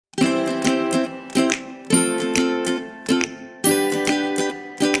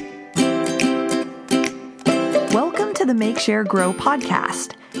the Make, Share, Grow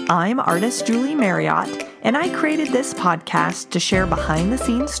podcast. I'm artist Julie Marriott, and I created this podcast to share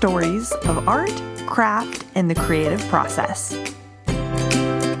behind-the-scenes stories of art, craft, and the creative process.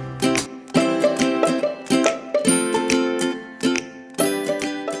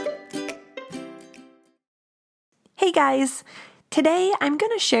 Hey guys! Today I'm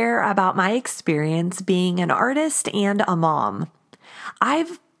going to share about my experience being an artist and a mom.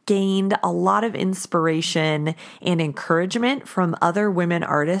 I've gained a lot of inspiration and encouragement from other women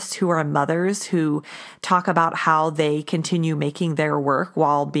artists who are mothers who talk about how they continue making their work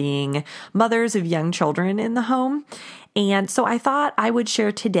while being mothers of young children in the home. And so I thought I would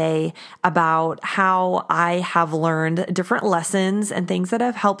share today about how I have learned different lessons and things that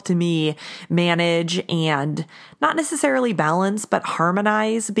have helped me manage and not necessarily balance, but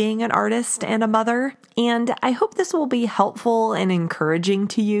harmonize being an artist and a mother. And I hope this will be helpful and encouraging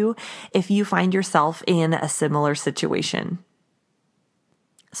to you if you find yourself in a similar situation.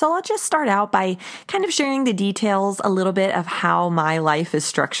 So let's just start out by kind of sharing the details a little bit of how my life is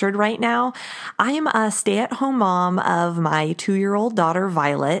structured right now. I am a stay-at-home mom of my 2-year-old daughter,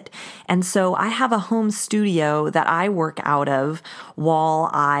 Violet, and so I have a home studio that I work out of while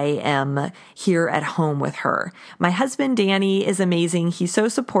I am here at home with her. My husband, Danny, is amazing. He's so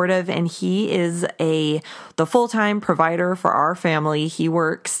supportive, and he is the full-time provider for our family. He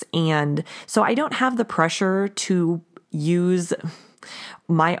works, and so I don't have the pressure to use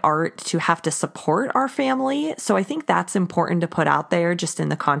my art to have to support our family. So I think that's important to put out there just in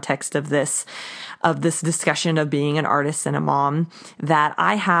the context of this discussion of being an artist and a mom, that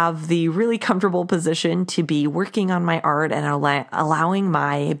I have the really comfortable position to be working on my art and allowing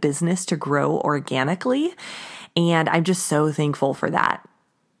my business to grow organically. And I'm just so thankful for that.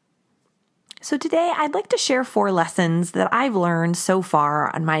 So today I'd like to share 4 lessons that I've learned so far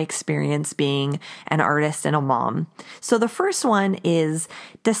on my experience being an artist and a mom. So the first one is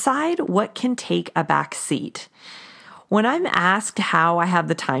decide what can take a back seat. When I'm asked how I have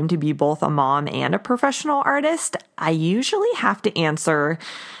the time to be both a mom and a professional artist, I usually have to answer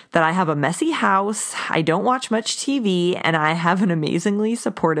that I have a messy house, I don't watch much TV, and I have an amazingly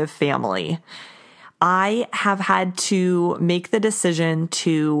supportive family. I have had to make the decision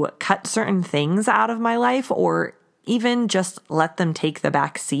to cut certain things out of my life or even just let them take the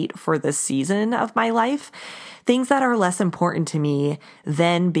back seat for this season of my life. Things that are less important to me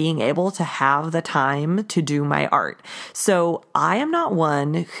than being able to have the time to do my art. So I am not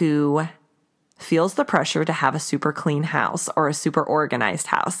one who feels the pressure to have a super clean house or a super organized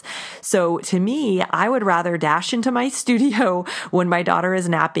house. So to me, I would rather dash into my studio when my daughter is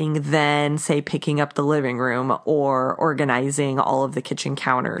napping than, say, picking up the living room or organizing all of the kitchen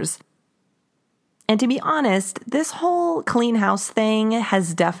counters. And to be honest, this whole clean house thing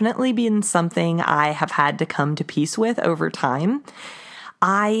has definitely been something I have had to come to peace with over time.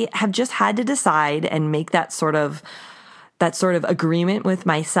 I have just had to decide and make that sort of agreement with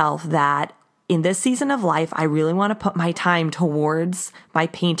myself that in this season of life, I really want to put my time towards my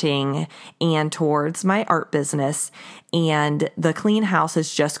painting and towards my art business, and the clean house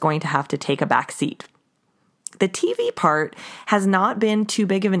is just going to have to take a back seat. The TV part has not been too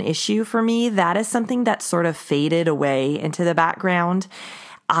big of an issue for me. That is something that sort of faded away into the background.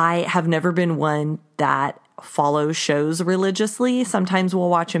 I have never been one that follows shows religiously. Sometimes we'll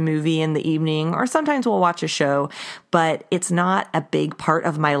watch a movie in the evening or sometimes we'll watch a show, but it's not a big part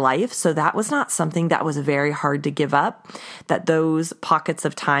of my life. So that was not something that was very hard to give up, that those pockets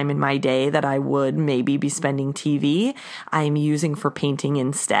of time in my day that I would maybe be spending TV, I'm using for painting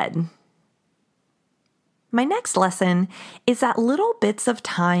instead. My next lesson is that little bits of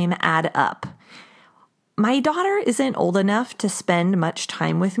time add up. My daughter isn't old enough to spend much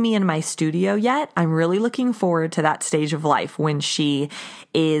time with me in my studio yet. I'm really looking forward to that stage of life when she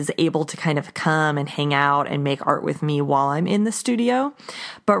is able to kind of come and hang out and make art with me while I'm in the studio.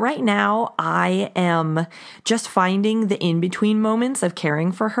 But right now, I am just finding the in-between moments of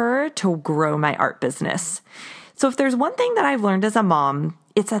caring for her to grow my art business. So if there's one thing that I've learned as a mom,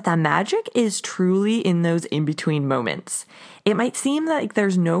 it's that the magic is truly in those in-between moments. It might seem like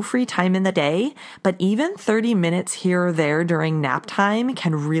there's no free time in the day, but even 30 minutes here or there during nap time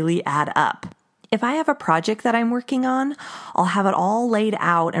can really add up. If I have a project that I'm working on, I'll have it all laid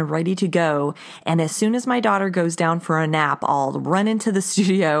out and ready to go. And as soon as my daughter goes down for a nap, I'll run into the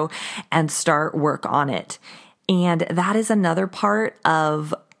studio and start work on it. And that is another part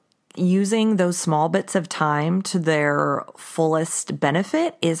of using those small bits of time to their fullest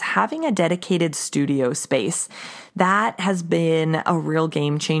benefit, is having a dedicated studio space. That has been a real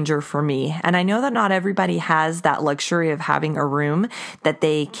game changer for me. And I know that not everybody has that luxury of having a room that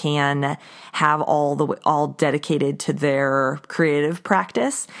they can have all dedicated to their creative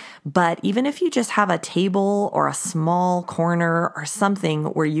practice. But even if you just have a table or a small corner or something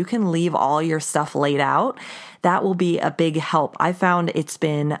where you can leave all your stuff laid out, that will be a big help. I found it's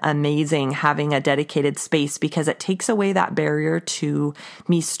been amazing having a dedicated space because it takes away that barrier to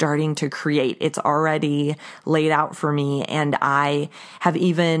me starting to create. It's already laid out for me. And I have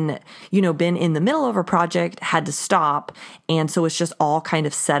even, been in the middle of a project, had to stop. And so it's just all kind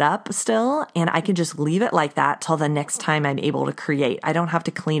of set up still. And I can just leave it like that till the next time I'm able to create. I don't have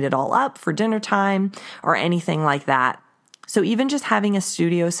to clean it all up for dinner time or anything like that. So even just having a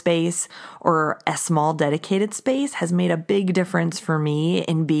studio space or a small dedicated space has made a big difference for me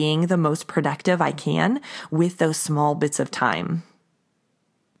in being the most productive I can with those small bits of time.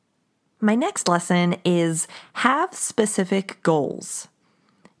 My next lesson is have specific goals.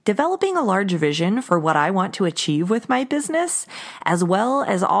 Developing a large vision for what I want to achieve with my business, as well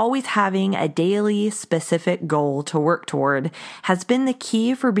as always having a daily specific goal to work toward, has been the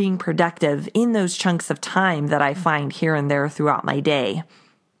key for being productive in those chunks of time that I find here and there throughout my day.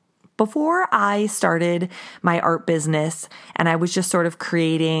 Before I started my art business and I was just sort of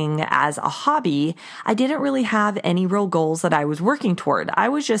creating as a hobby, I didn't really have any real goals that I was working toward. I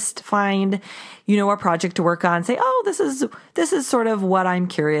would just find, a project to work on, say, oh, this is sort of what I'm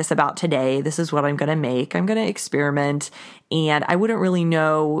curious about today. This is what I'm going to make. I'm going to experiment. And I wouldn't really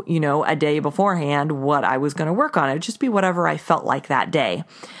know, a day beforehand what I was going to work on. It would just be whatever I felt like that day.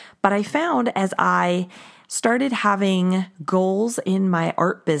 But I found as I started having goals in my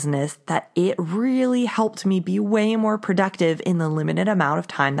art business that it really helped me be way more productive in the limited amount of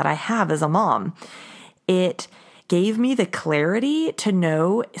time that I have as a mom. It gave me the clarity to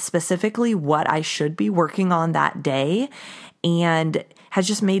know specifically what I should be working on that day and has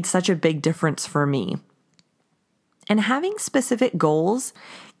just made such a big difference for me. And having specific goals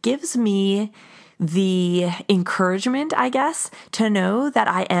gives me the encouragement, I guess, to know that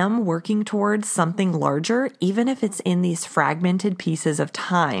I am working towards something larger, even if it's in these fragmented pieces of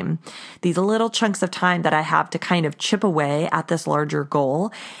time, these little chunks of time that I have to kind of chip away at this larger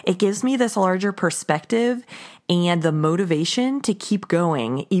goal. It gives me this larger perspective and the motivation to keep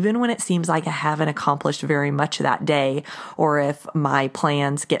going, even when it seems like I haven't accomplished very much that day, or if my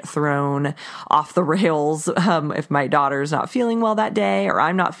plans get thrown off the rails, if my daughter's not feeling well that day, or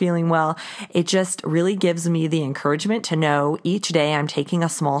I'm not feeling well. It just really gives me the encouragement to know each day I'm taking a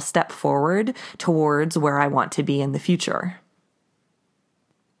small step forward towards where I want to be in the future.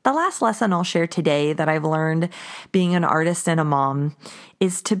 The last lesson I'll share today that I've learned being an artist and a mom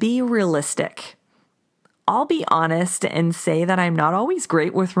is to be realistic. I'll be honest and say that I'm not always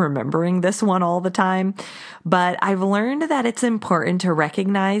great with remembering this one all the time, but I've learned that it's important to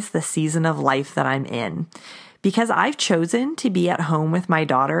recognize the season of life that I'm in. Because I've chosen to be at home with my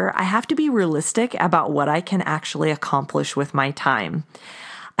daughter, I have to be realistic about what I can actually accomplish with my time.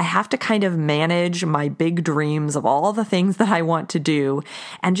 I have to kind of manage my big dreams of all the things that I want to do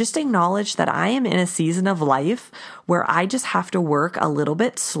and just acknowledge that I am in a season of life where I just have to work a little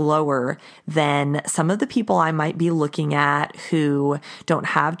bit slower than some of the people I might be looking at who don't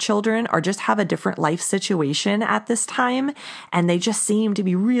have children or just have a different life situation at this time. And they just seem to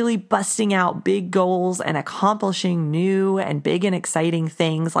be really busting out big goals and accomplishing new and big and exciting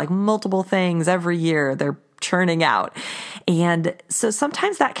things, like multiple things every year. They're churning out. And so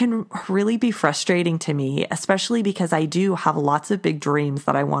sometimes that can really be frustrating to me, especially because I do have lots of big dreams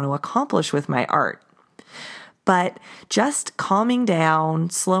that I want to accomplish with my art. But just calming down,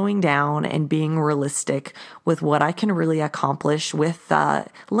 slowing down, and being realistic with what I can really accomplish with the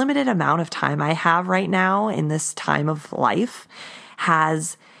limited amount of time I have right now in this time of life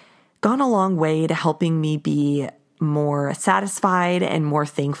has gone a long way to helping me be more satisfied and more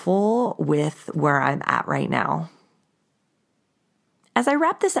thankful with where I'm at right now. As I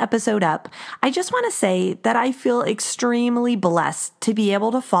wrap this episode up, I just want to say that I feel extremely blessed to be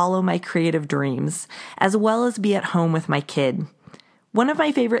able to follow my creative dreams, as well as be at home with my kid. One of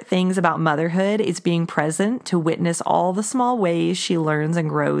my favorite things about motherhood is being present to witness all the small ways she learns and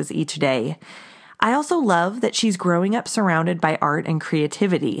grows each day. I also love that she's growing up surrounded by art and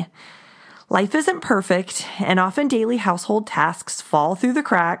creativity. Life isn't perfect, and often daily household tasks fall through the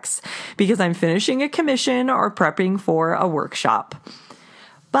cracks because I'm finishing a commission or prepping for a workshop.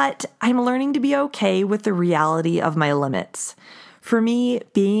 But I'm learning to be okay with the reality of my limits. For me,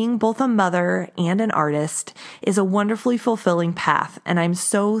 being both a mother and an artist is a wonderfully fulfilling path, and I'm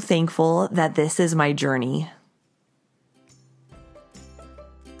so thankful that this is my journey.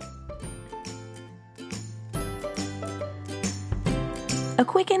 a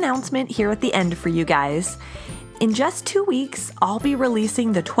quick announcement here at the end for you guys. In just 2 weeks, I'll be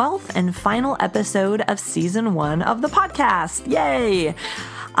releasing the 12th and final episode of Season 1 of the podcast. Yay!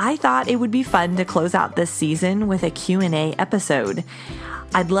 I thought it would be fun to close out this season with a Q&A episode.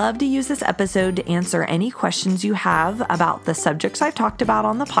 I'd love to use this episode to answer any questions you have about the subjects I've talked about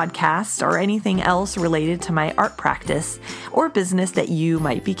on the podcast or anything else related to my art practice or business that you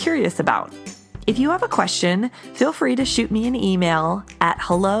might be curious about. If you have a question, feel free to shoot me an email at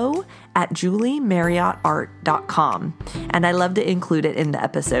hello@juliemarriottart.com, and I love to include it in the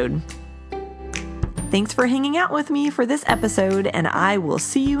episode. Thanks for hanging out with me for this episode, and I will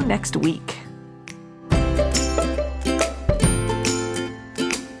see you next week.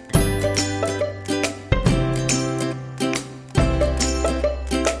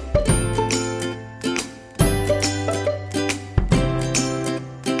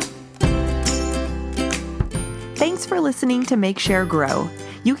 Thanks for listening to Make, Share, Grow.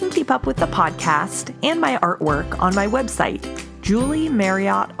 You can keep up with the podcast and my artwork on my website,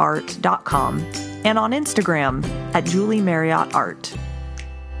 juliemarriottart.com, and on Instagram @juliemarriottart.